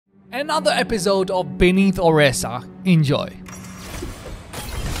Another episode of Beneath Oresa. Enjoy.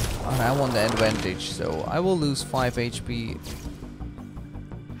 And I want the advantage, so I will lose 5 HP.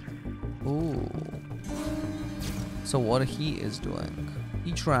 Ooh. So what he is doing.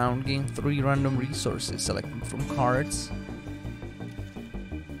 Each round gain 3 random resources selected from cards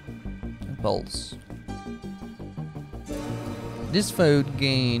and pulse. This foe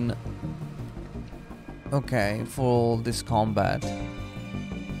gain... Okay, for this combat.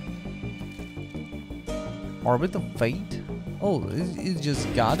 Orbit of Fate? Oh, it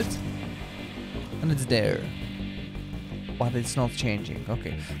just got it? And it's there. But it's not changing.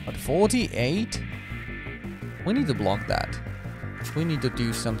 Okay, but 48? We need to block that. We need to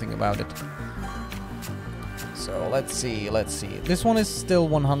do something about it. So let's see. This one is still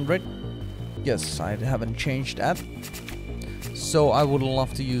 100. Yes, I haven't changed that. So I would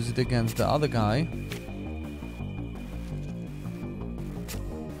love to use it against the other guy.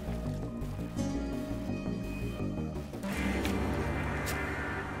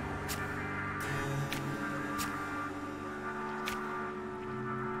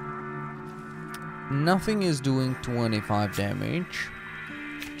 Nothing is doing 25 damage,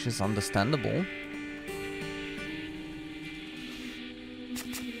 which is understandable.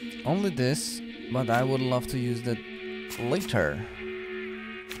 Only this, but I would love to use that later.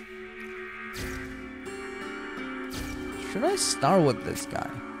 Should I start with this guy?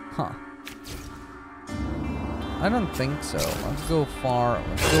 Huh. I don't think so. Let's go far.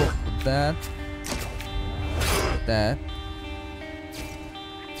 Let's go with that. That.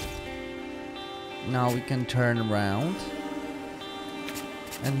 Now we can turn around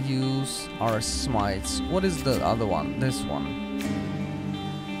and use our smites. What is the other one? This one.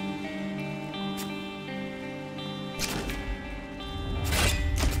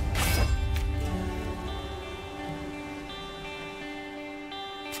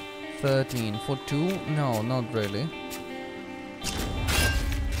 $13 for 2? No, not really.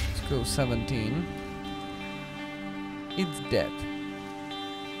 Let's go 17. It's dead.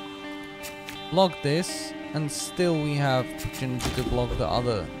 Block this, and still we have opportunity to block the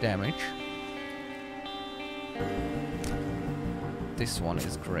other damage. This one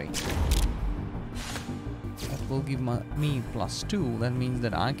is great. That will give me +2. That means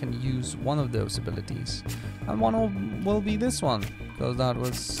that I can use one of those abilities, and one will be this one, because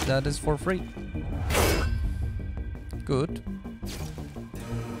that is for free. Good.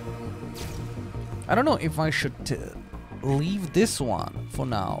 I don't know if I should leave this one for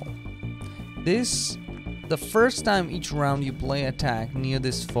now. The first time each round you play attack near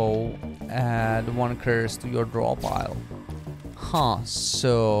this foe, add 1 curse to your draw pile. Huh,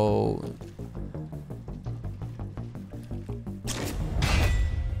 so...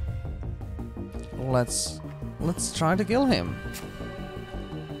 Let's try to kill him.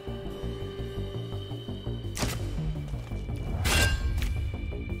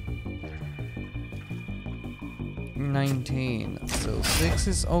 $19, so 6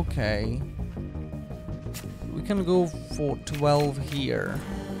 is okay. We can go for 12 here.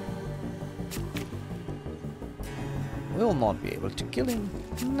 We'll not be able to kill him.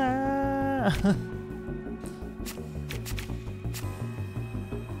 Nah.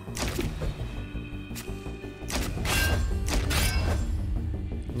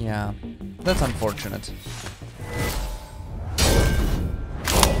 Yeah, that's unfortunate.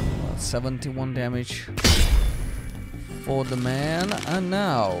 71 damage for the man, and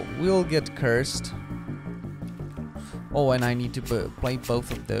now we'll get cursed. Oh, and I need to play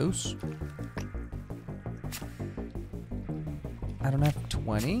both of those. I don't have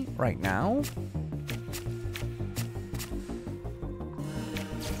 20 right now.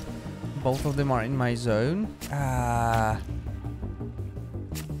 Both of them are in my zone.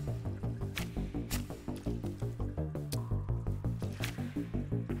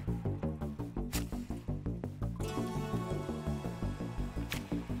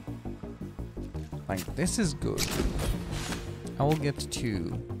 Like, this is good. I will get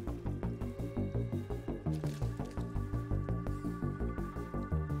 2.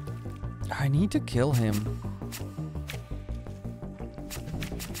 I need to kill him.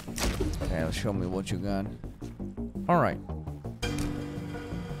 Okay, show me what you got. Alright.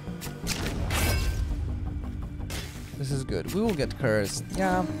 This is good. We will get cursed.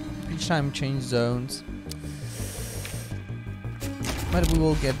 Yeah, each time change zones. But we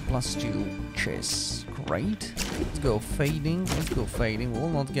will get +2, which is great. Let's go fading. Let's go fading. We'll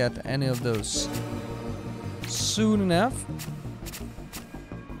not get any of those soon enough.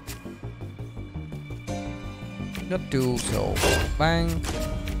 Got 2, so bang.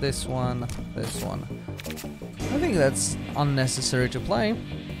 This one, this one. I think that's unnecessary to play.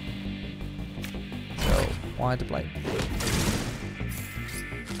 So, why to play?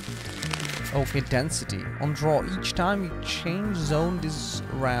 Okay, density. On draw, each time you change zone this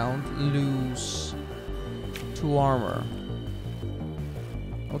round, lose 2 armor.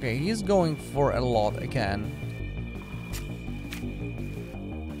 Okay, he's going for a lot again.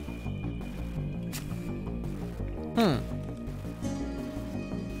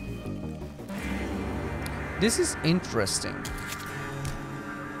 This is interesting.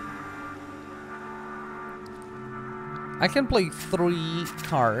 I can play 3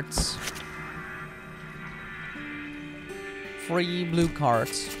 cards. 3 blue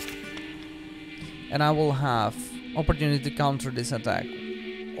cards. And I will have opportunity to counter this attack.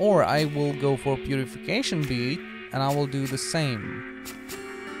 Or I will go for Purification Bead and I will do the same.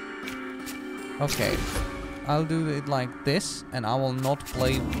 Okay. I'll do it like this and I will not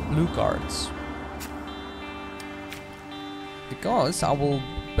play blue cards. Because I will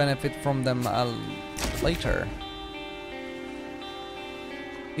benefit from them later.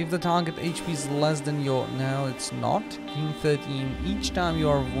 If the target HP is less than your... No, it's not. King 13. Each time you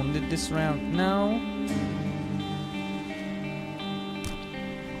are wounded this round. No.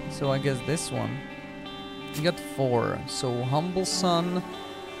 So I guess this one. You got 4. So Humble Son.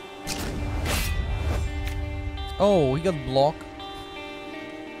 Oh, he got block.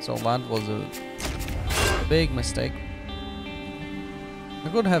 So that was a big mistake. I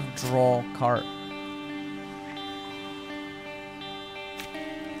could have draw card.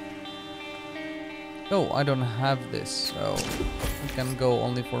 Oh, I don't have this, so I can go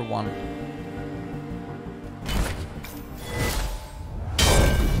only for 1.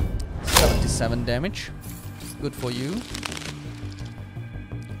 77 damage. Good for you.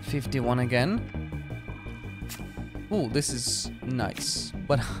 51 again. Oh, this is nice.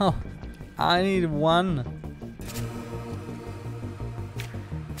 But how? I need 1.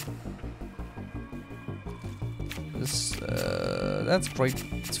 This, that's great.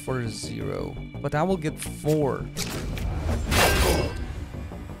 It's for 0. But I will get 4.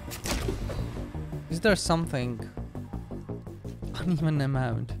 Is there something? Uneven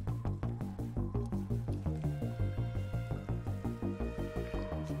amount.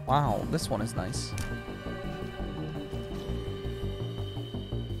 Wow, this one is nice.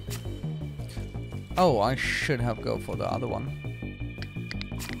 Oh, I should have go for the other one.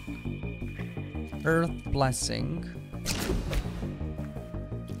 Earth Blessing.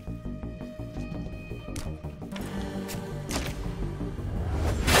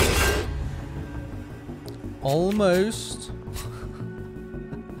 Almost.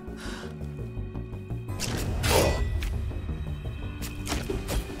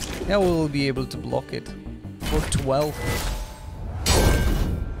 Yeah, we will be able to block it for 12.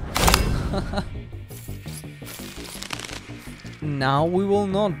 Now we will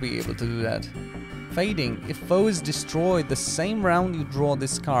not be able to do that. Fading. If foe is destroyed, the same round you draw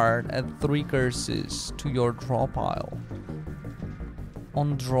this card, add 3 curses to your draw pile.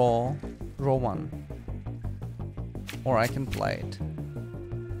 On draw, draw 1. Or I can play it.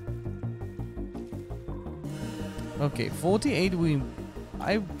 Okay, 48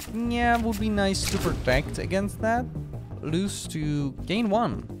 yeah, would be nice to protect against that. Lose to gain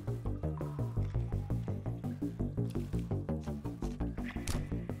 1.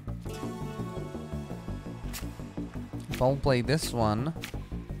 If I'll play this one.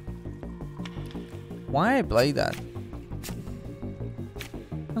 Why I play that?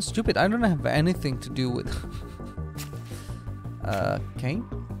 That's stupid, I don't have anything to do with. Okay.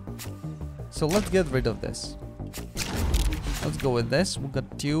 So let's get rid of this. Let's go with this. We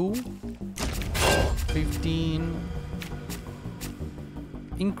got 2. 15.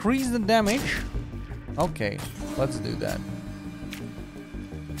 Increase the damage. Okay, let's do that.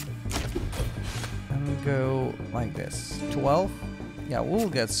 And go like this. 12. Yeah, we'll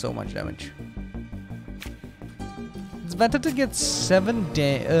get so much damage. It's better to get 7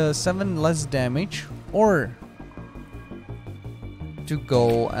 less damage, or to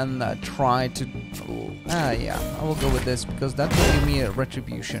go and try to... yeah, I will go with this because that will give me a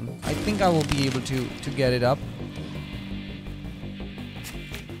retribution. I think I will be able to get it up.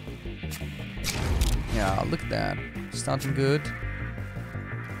 Yeah, look at that. Starting good.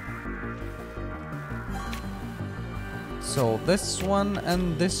 So this one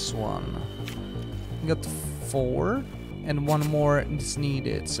and this one. We got 4 and 1 more is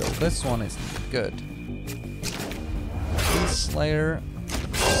needed. So this one is good. Slayer,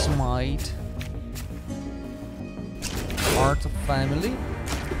 Smite, Art of Family.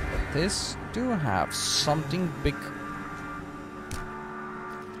 This do have something big.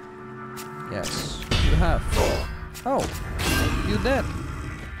 Yes, you have. Oh, you did.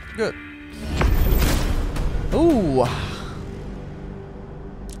 Good. Ooh!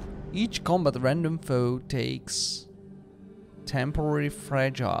 Each combat random foe takes temporary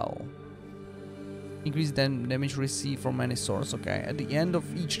fragile. Increase damage received from any source. Okay, at the end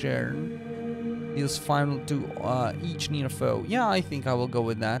of each turn, deals final to each near foe. Yeah, I think I will go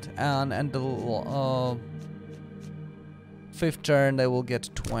with that. And the fifth turn, they will get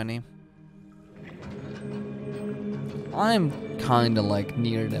 20. I'm kinda like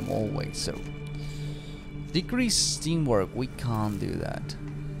near them always, so decrease teamwork. We can't do that.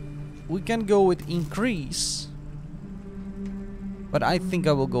 We can go with increase, but I think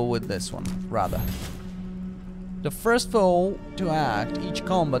I will go with this one rather. The first foe to act each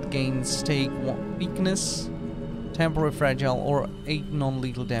combat gains take 1 weakness, temporary fragile, or 8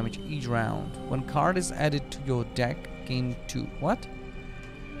 non-lethal damage each round. When card is added to your deck, gain 2. What?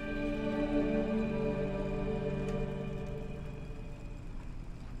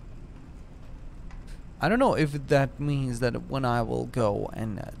 I don't know if that means that when I will go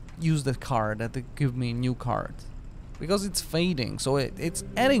and use the card that they give me a new card. Because it's fading, so it's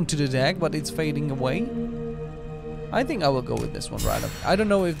adding to the deck, but it's fading away. I think I will go with this one rather. I don't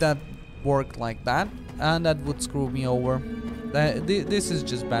know if that worked like that, and that would screw me over. This is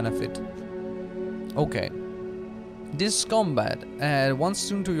just benefit. Okay. This combat, add 1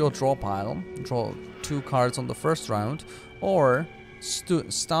 stun to your draw pile. Draw 2 cards on the first round, or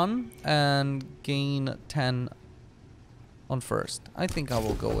stun and gain 10 on first. I think I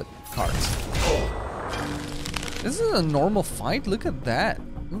will go with cards. This is a normal fight. Look at that.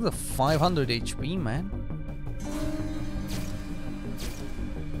 Look at the 500 HP, man.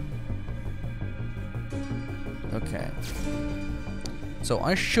 Okay. So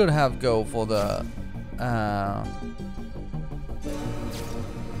I should have go for the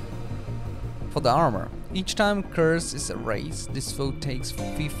armor. Each time curse is erased, this foe takes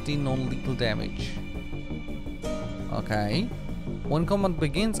 50 non-lethal damage. Okay. When combat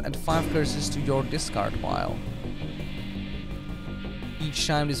begins, add 5 curses to your discard pile. Each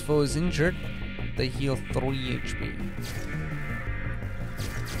time this foe is injured, they heal 3 HP.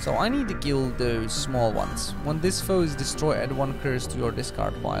 So I need to kill those small ones. When this foe is destroyed, add 1 curse to your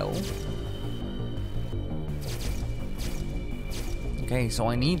discard pile. Okay, so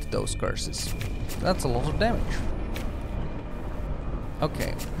I need those curses. That's a lot of damage.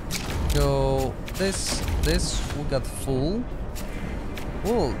 Okay. So this we got full.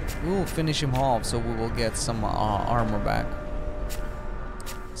 We'll finish him off, so we will get some armor back.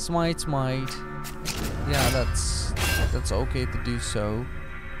 Smite. Yeah, that's okay to do so.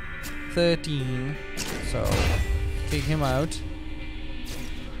 13. So kick him out.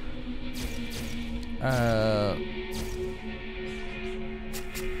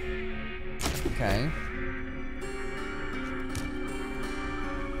 Okay.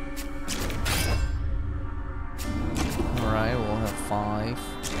 Alright, we'll have 5.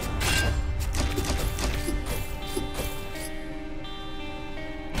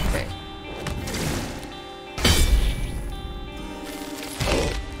 Okay.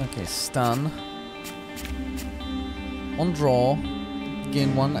 Okay, stun. On draw,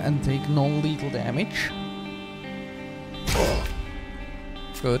 gain 1 and take non-lethal damage.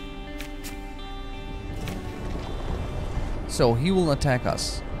 Good. So he will attack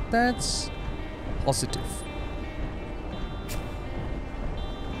us. That's positive.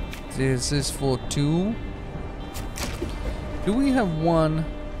 This is for 2. Do we have 1?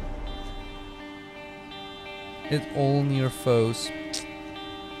 Hit all near foes.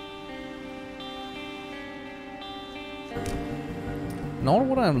 Not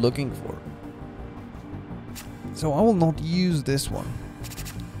what I'm looking for. So I will not use this one.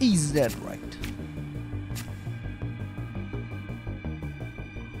 Is that right?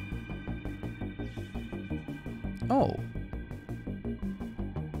 Oh.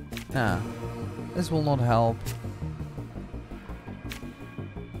 Nah. This will not help.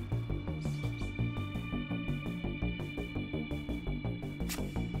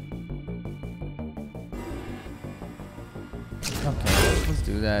 Okay, let's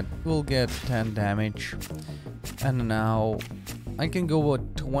do that. We'll get 10 damage. And now I can go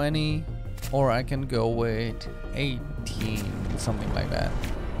with 20 or I can go with 18, something like that.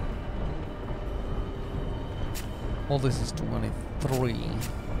 Well, this is 23.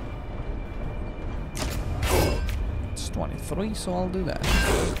 It's 23, so I'll do that.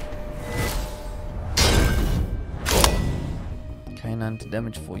 Okay, 90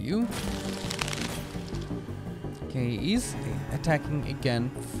 damage for you. Okay, he's attacking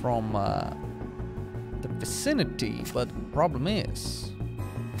again from the vicinity, but the problem is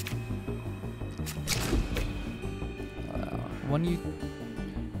when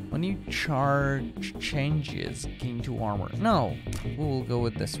When you charge changes, gain 2 armor. No, we will go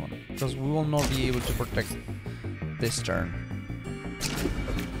with this one because we will not be able to protect this turn.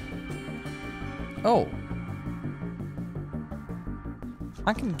 Oh,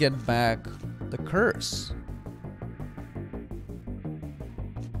 I can get back the curse.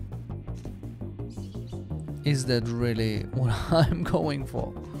 Is that really what I'm going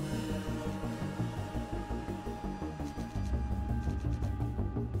for?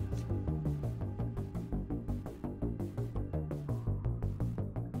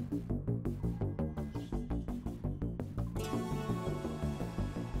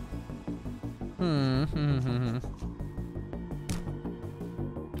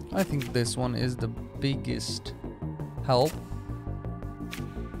 I think this one is the biggest help.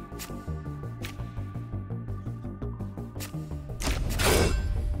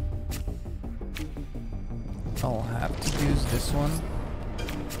 I'll have to use this one.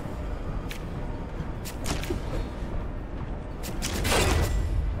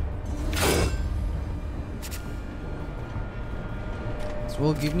 This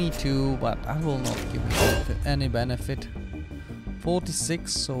will give me 2, but I will not give me any benefit.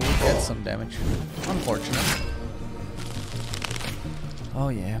 46, so we get some damage. Unfortunate. Oh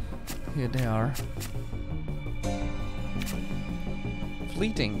yeah, here they are.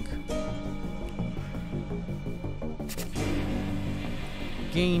 Fleeting.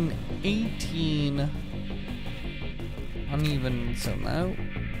 Gain 18 uneven, so now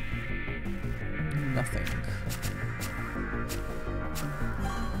nothing.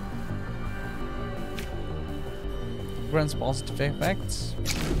 Grants positive effects.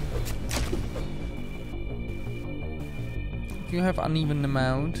 If you have uneven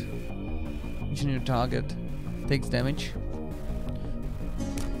amount, each new target takes damage.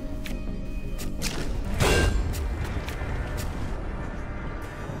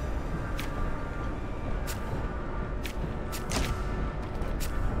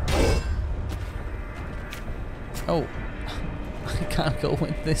 Oh, I can't go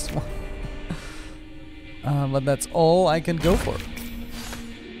with this one. But that's all I can go for.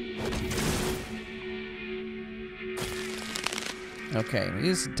 Okay,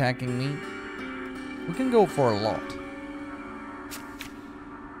 he's attacking me. We can go for a lot.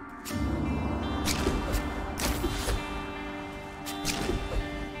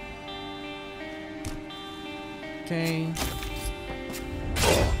 Okay.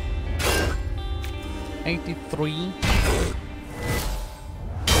 83.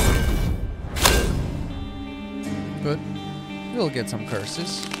 Good. We'll get some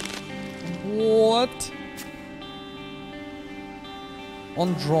curses. What?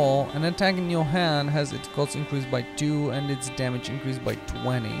 On draw, an attack in your hand has its cost increased by 2 and its damage increased by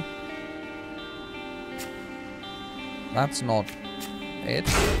 20. That's not it.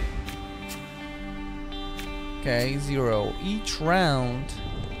 Okay, 0. Each round,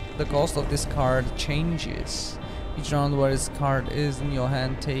 the cost of this card changes. Each round where this card is in your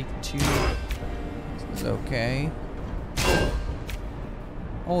hand, take 2. This is okay.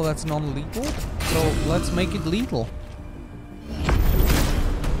 Oh, that's non-lethal? So let's make it lethal.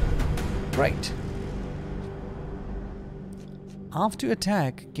 Right. After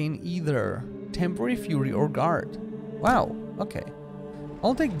attack, gain either temporary fury or guard. Wow, okay.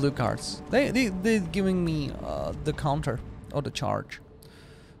 I'll take blue cards. They're giving me the counter or the charge.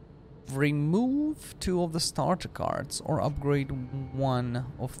 Remove 2 of the starter cards or upgrade 1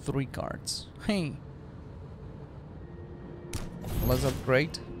 of 3 cards. Hey. Let's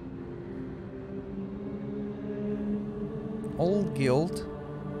upgrade. All guild.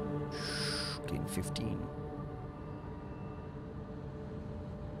 Gain 15.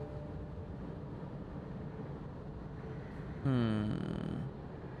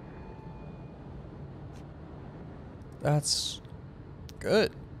 That's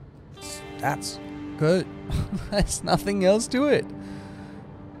good. That's good. There's nothing else to it.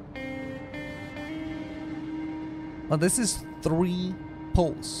 But this is 3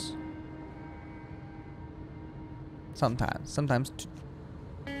 pulls. Sometimes 2.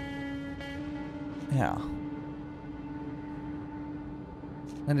 Yeah.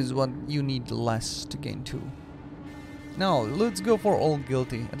 That is what you need less to gain 2. Now, let's go for all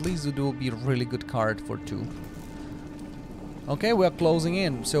guilty. At least it will be a really good card for 2. Okay, we're closing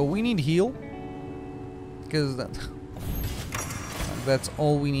in. So we need heal. Because that's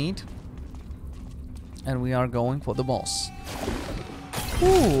all we need. And we are going for the boss.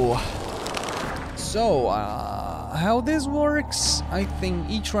 Ooh. So, how this works, I think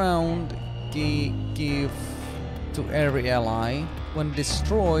each round give to every ally. When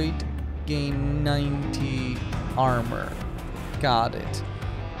destroyed, gain 90 armor. Got it.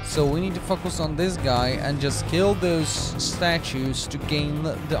 So we need to focus on this guy and just kill those statues to gain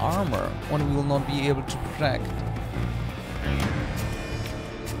the armor when we will not be able to protect.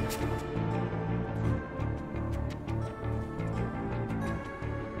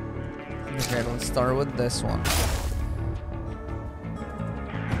 Okay, let's start with this one.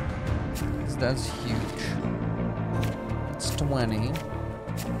 That's huge. That's 20.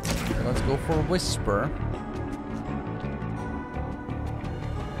 Okay, let's go for Whisper.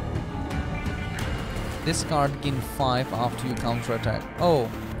 Discard gain 5 after you counterattack. Oh,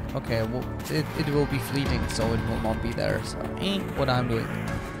 okay. Well, it will be fleeting, so it will not be there. So, what I'm doing.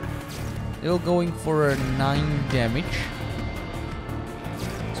 Still going for a 9 damage.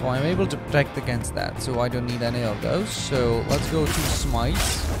 So I'm able to protect against that. So I don't need any of those. So let's go to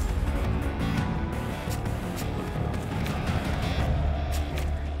Smites.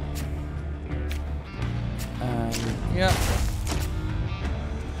 Yeah.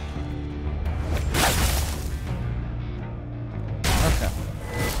 Okay.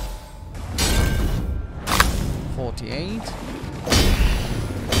 48.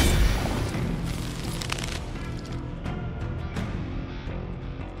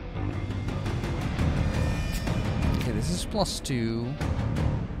 Okay, this is +2.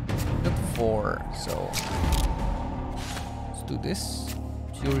 Got 4, so let's do this.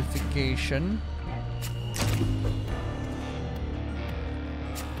 Purification.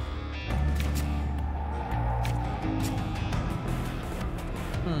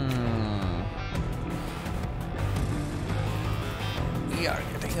 We are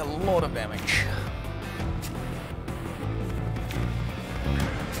getting a lot of damage.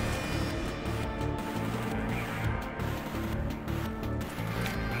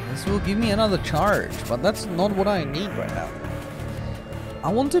 This will give me another charge, but that's not what I need right now.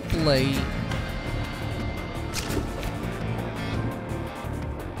 I want to play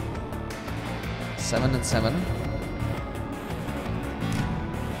seven and 7.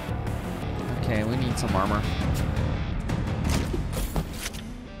 Okay, we need some armor.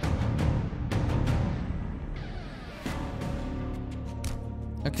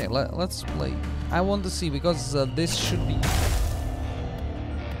 Okay, let's play. I want to see, because this should be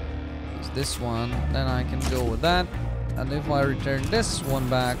this one, then I can go with that, and if I return this one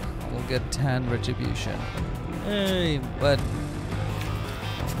back, we'll get 10 retribution. Hey, but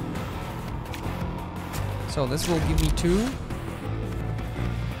so this will give me 2.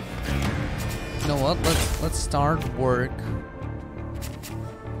 You know what? Let's start work.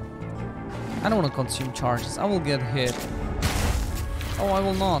 I don't want to consume charges. I will get hit. Oh, I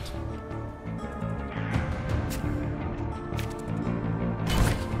will not.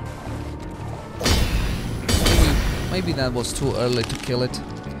 Maybe that was too early to kill it.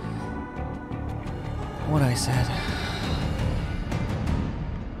 What I said.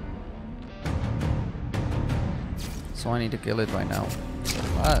 So I need to kill it right now.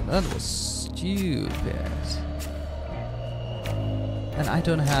 That was stupid. And I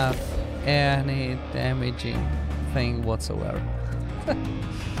don't have any damaging thing whatsoever.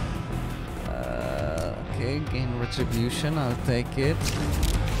 Okay, gain retribution, I'll take it.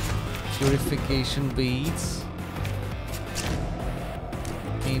 Purification beads.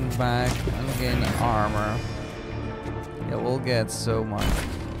 Gain back and gain armor. Yeah, we'll get so much.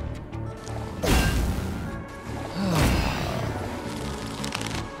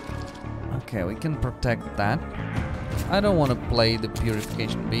 Okay, we can protect that. I don't want to play the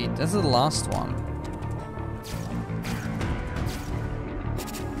purification bead. That's the last one.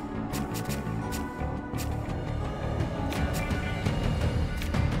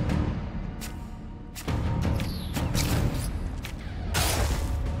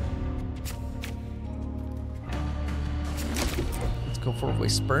 Let's go for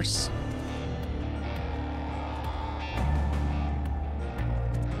whispers.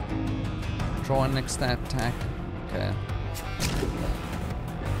 Draw an next attack. Okay.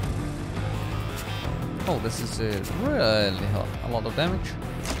 Oh, this is really a lot of damage.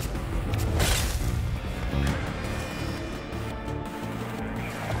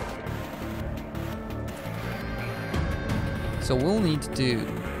 So we'll need to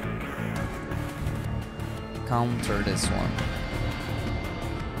counter this one.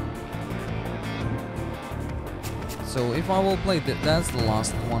 So if I will play that's the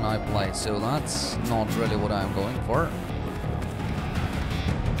last one I play, so that's not really what I'm going for.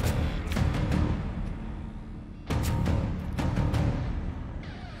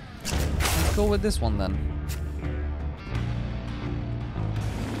 Let's go with this one then.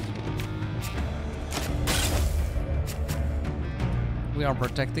 We are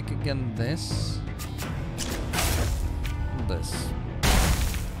protecting against this.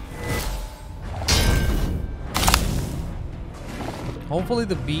 Hopefully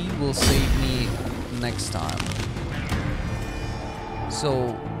the bee will save me next time.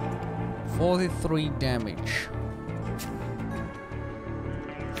 So 43 damage.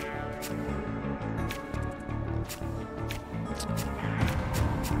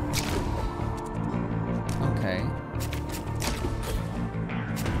 Okay.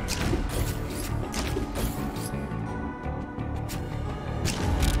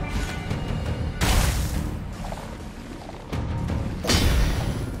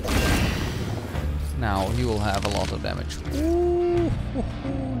 Now he will have a lot of damage. Ooh,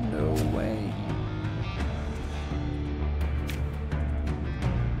 no way.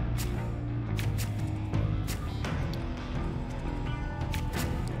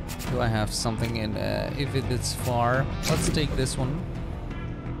 Do I have something in? If it is far, let's take this one.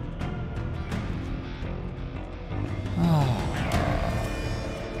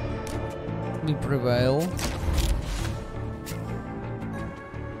 We prevail.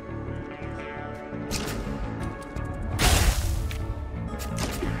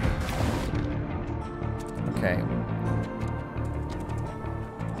 Okay.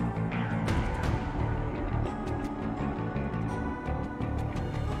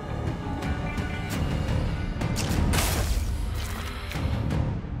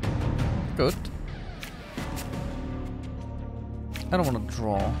 Good. I don't want to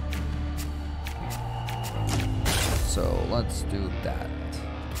draw. So let's do that.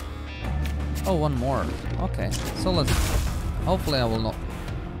 Oh, one more. Okay. So let's... Hopefully I will not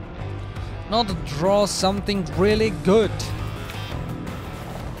draw something really good.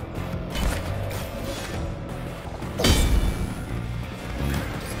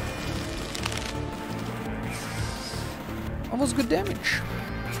 Almost good damage.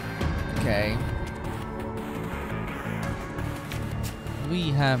 Okay.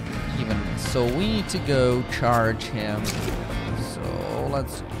 We have even, so we need to go charge him. So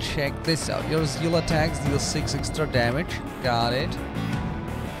let's check this out. Your zeal attacks deal 6 extra damage. Got it.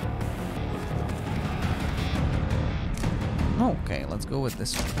 Okay, let's go with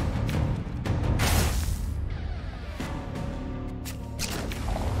this one.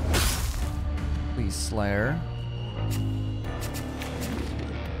 Please, Slayer.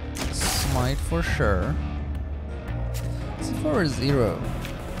 Smite for sure. It's for a 0.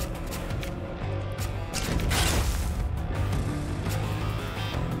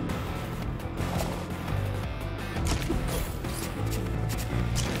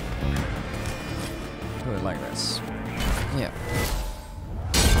 Do it like this. Yeah.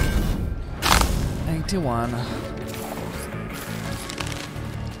 81.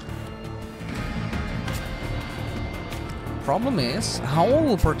 Problem is, how I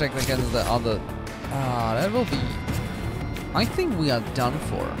will protect against the other... that will be... I think we are done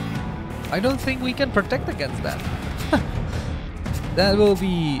for. I don't think we can protect against that. That will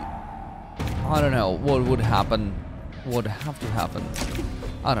be... I don't know what would happen. Would have to happen.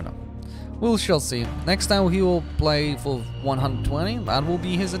 I don't know. We shall see. Next time he will play for 120. That will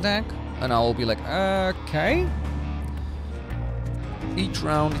be his attack. And I will be like, okay. Each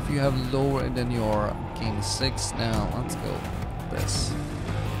round, if you have lower than your gain 6. Now, let's go this.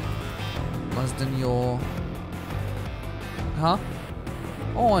 Less than your... Huh?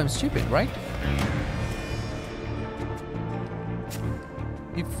 Oh, I'm stupid, right?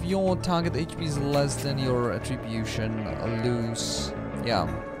 If your target HP is less than your attribution, lose... Yeah.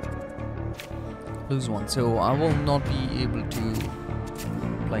 Lose one. So I will not be able to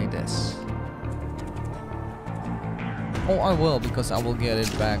play this. Oh, I will, because I will get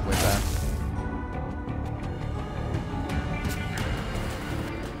it back with that.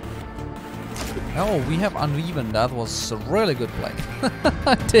 Oh, we have uneven. That was a really good play.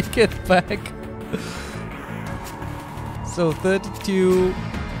 I take it back. So 32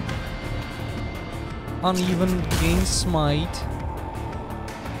 uneven gain smite.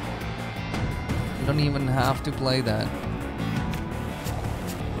 You don't even have to play that.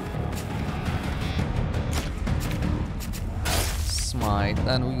 Smite.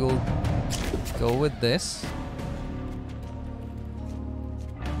 Then we will go with this.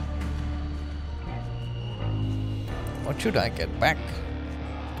 What should I get back?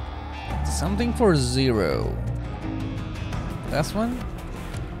 Something for 0. This one?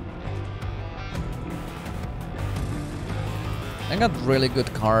 I got really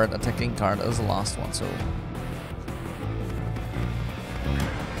good card, attacking card as the last one, so...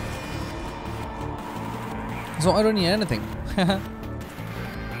 So I don't need anything.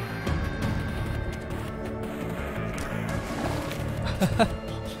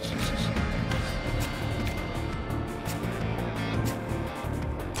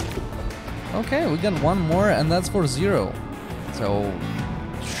 Okay, we got one more and that's for 0. So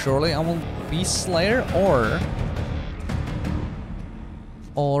surely I will be Slayer or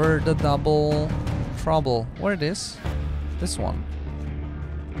the double trouble. Where it is? This one.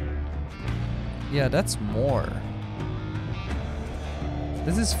 Yeah, that's more.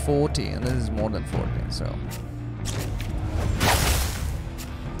 This is 40 and this is more than 40, so.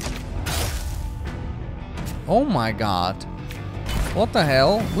 Oh my god. What the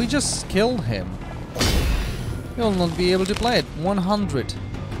hell? We just killed him. You'll not be able to play it. 100.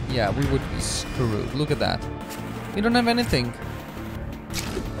 Yeah, we would be screwed. Look at that. We don't have anything.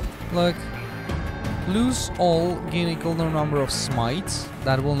 Look. Lose all, gain equal number of smites.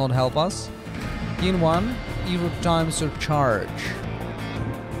 That will not help us. Gain 1, either times your charge.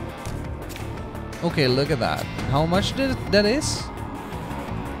 Okay, look at that. How much that is?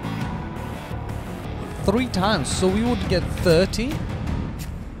 3 times. So we would get 30.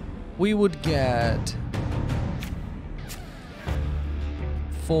 We would get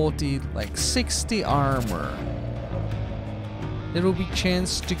 40, like 60 armor. There will be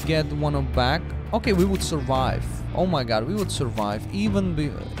chance to get one back. Okay, we would survive. Oh my god, we would survive even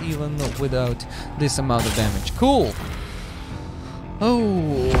without this amount of damage. Cool.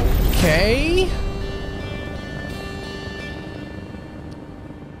 Okay.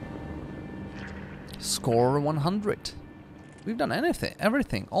 Score 100. We've done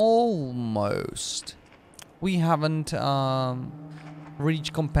everything, almost. We haven't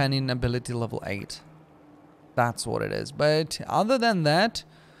reached companion ability level 8. That's what it is. But other than that,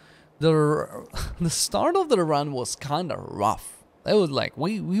 the start of the run was kind of rough. It was like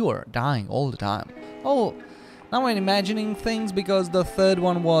we were dying all the time. Oh, now I'm imagining things because the third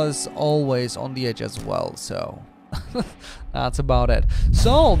one was always on the edge as well. So that's about it.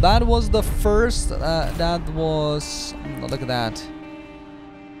 So that was the first. That was, look at that.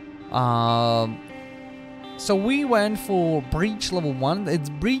 So we went for breach level 1. It's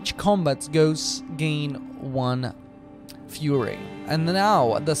breach combats gain 1 fury, and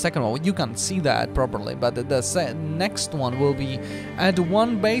now the second one, you can't see that properly, but the next one will be add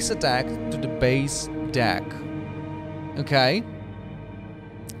 1 base attack to the base deck. Okay,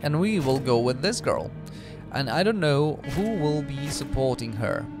 and we will go with this girl, and I don't know who will be supporting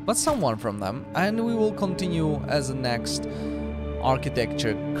her, but someone from them, and we will continue as the next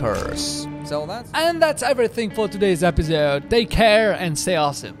architecture curse. So that's everything for today's episode. Take care and stay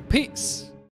awesome. Peace.